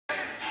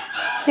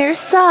There's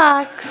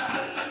Socks.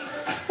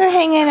 They're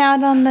hanging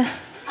out on the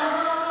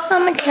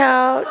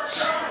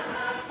couch.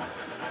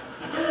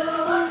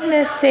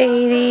 Miss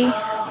Sadie.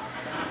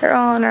 They're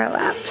all in our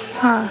laps,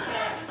 huh?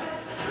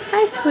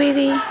 Hi,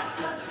 sweetie.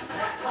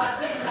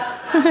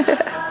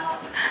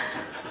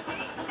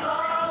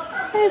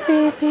 Hi,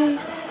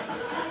 babies.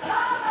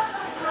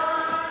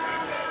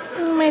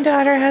 My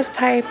daughter has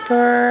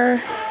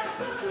Piper.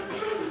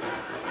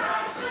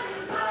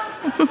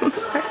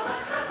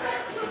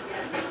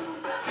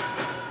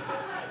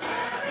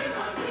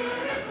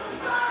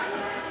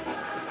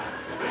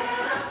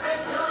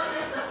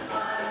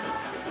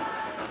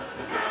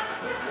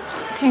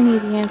 Tiny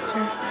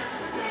dancer.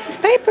 It's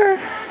Piper.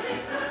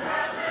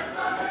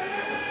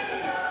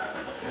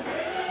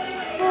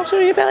 I'll show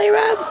you a belly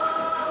rub.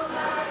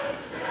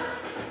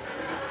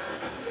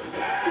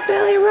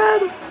 Belly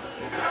rub.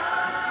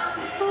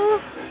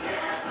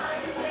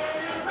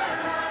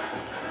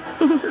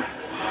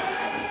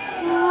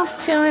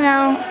 Just chilling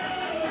out.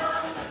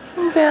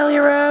 Belly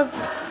rubs.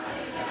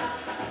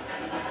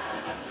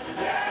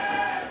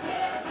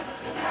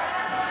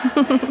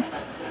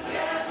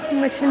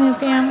 Watching a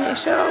family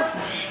show.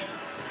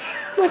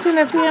 Watching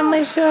a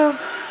family show.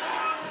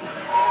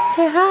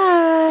 Say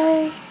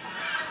hi.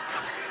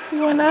 You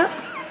want up?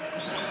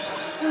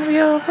 Are we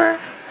over?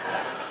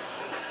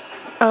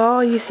 Oh,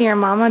 you see our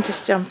mama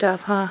just jumped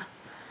up, huh?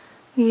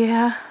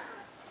 Yeah.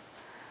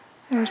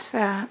 There's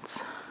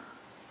Fats.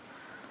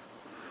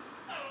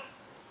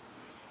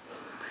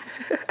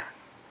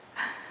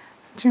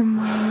 It's your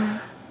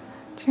mama.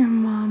 It's your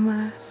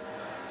mama.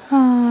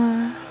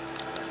 Aww.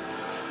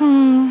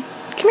 Come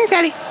here,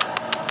 Phatty.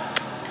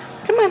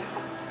 Come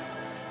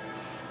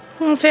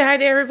on. Say hi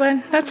to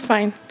everyone. That's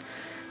fine.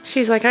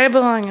 She's like, I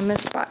belong in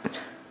this spot.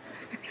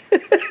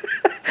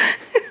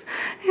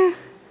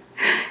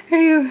 Are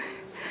you...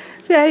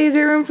 Phatty, is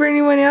there room for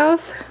anyone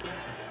else?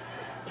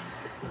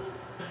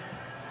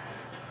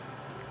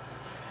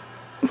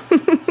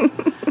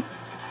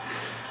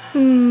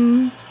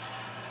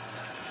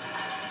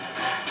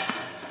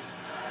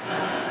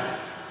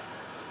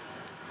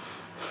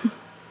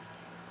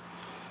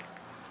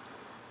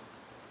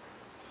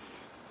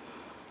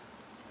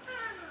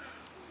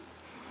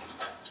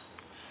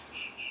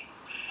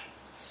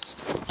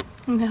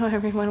 Now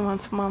everyone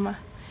wants mama.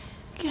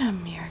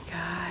 Come here,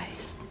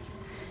 guys.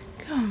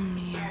 Come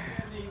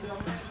here.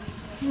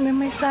 And then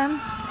my son,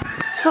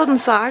 he's holding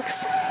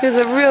Socks. He's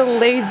a real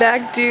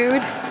laid-back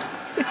dude.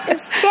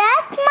 Is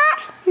that my?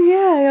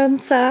 Yeah, on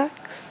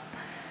Socks.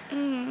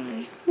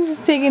 He's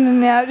just taking a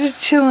nap,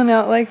 just chilling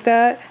out like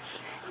that.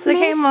 He's like,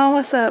 hey, Mom,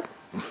 what's up?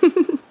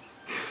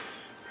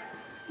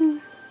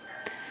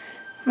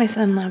 My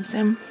son loves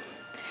him.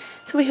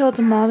 So we hold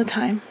him all the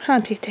time. Huh,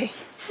 Tay-Tay?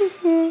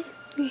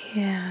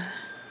 Yeah.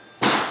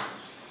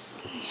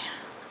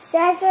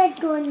 Sounds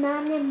like an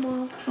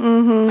animal.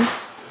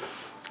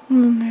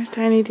 There's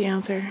Tiny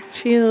Dancer.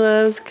 She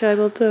loves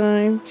cuddle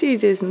time.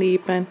 She's just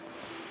leaping.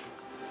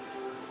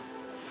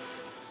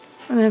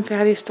 And then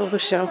Phatty stole the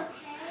show.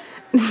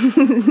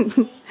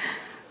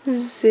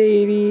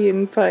 Sadie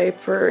and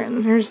Piper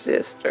and her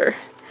sister.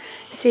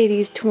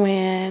 Sadie's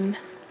twin.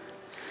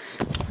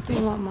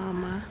 They want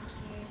mama.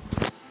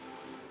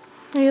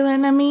 Are you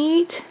letting them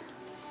eat?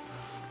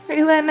 Are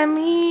you letting them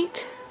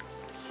eat?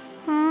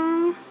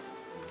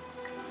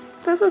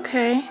 That's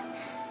okay.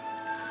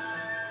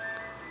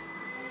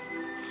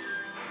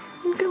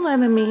 You can let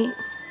them eat.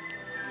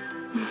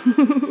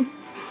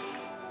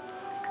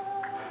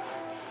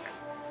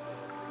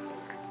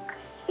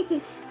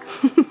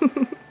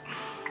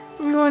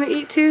 You want to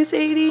eat too,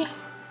 Sadie?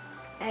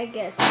 I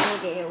guess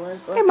Sadie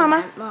was looking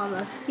at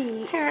Mama's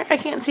feet. Here, I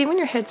can't see when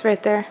your head's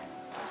right there.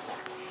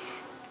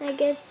 I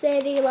guess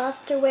Sadie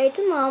lost her way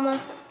to Mama.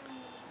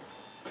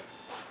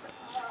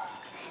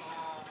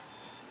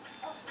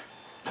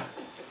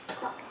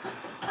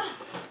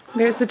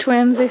 There's the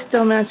twins. They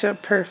still match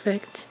up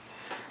perfect.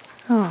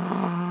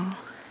 Aww.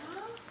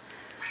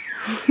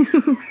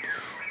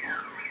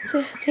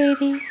 Say hi,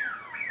 Sadie.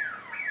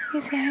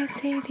 You say hi,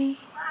 Sadie.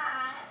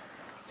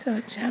 So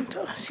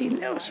gentle. She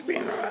knows to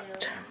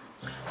interrupt.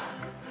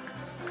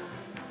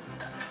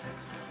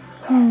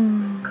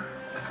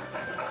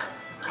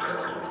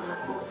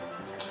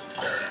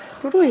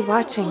 What are we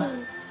watching?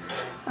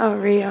 Oh,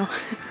 Rio.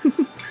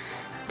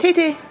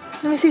 Tay-Tay,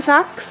 let me see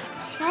Socks.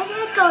 Try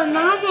to go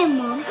night,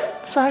 Mom.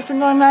 Socks and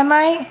going night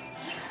night.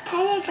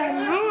 Try to go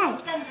night.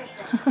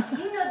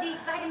 You know these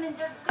vitamins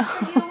are good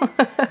for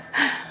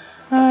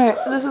you. Alright,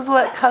 this is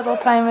what cuddle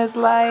time is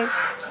like.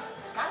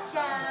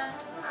 Gotcha.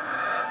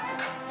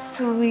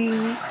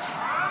 Sweet.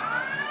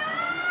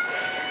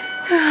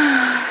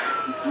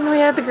 We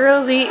had the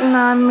girls eating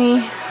on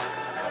me.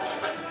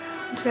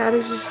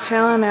 Daddy's just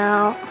chilling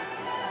out.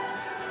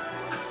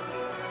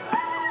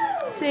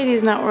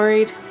 Sadie's not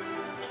worried.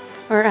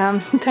 Or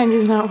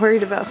Tiny's not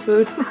worried about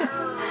food.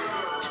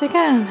 She's like,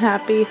 I'm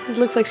happy. It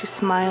looks like she's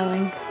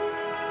smiling.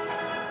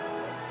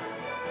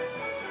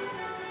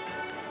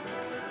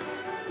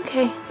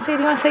 Okay,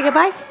 Sadie, you want to say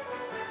goodbye?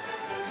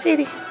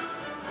 Sadie,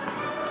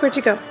 where'd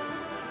you go?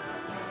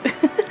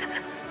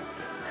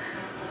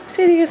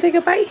 Sadie, you say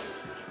goodbye.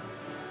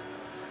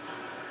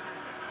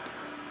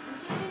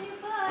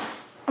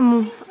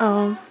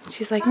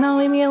 She's like, no,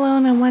 leave me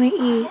alone. I want to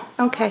eat.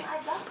 Okay.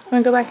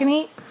 Want to go back and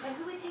eat? But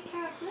who would take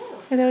care of Blue?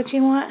 Is that what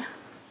you want?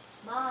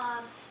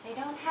 Mom, they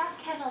don't have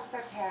kennels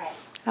for parrots.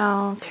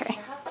 Oh, okay.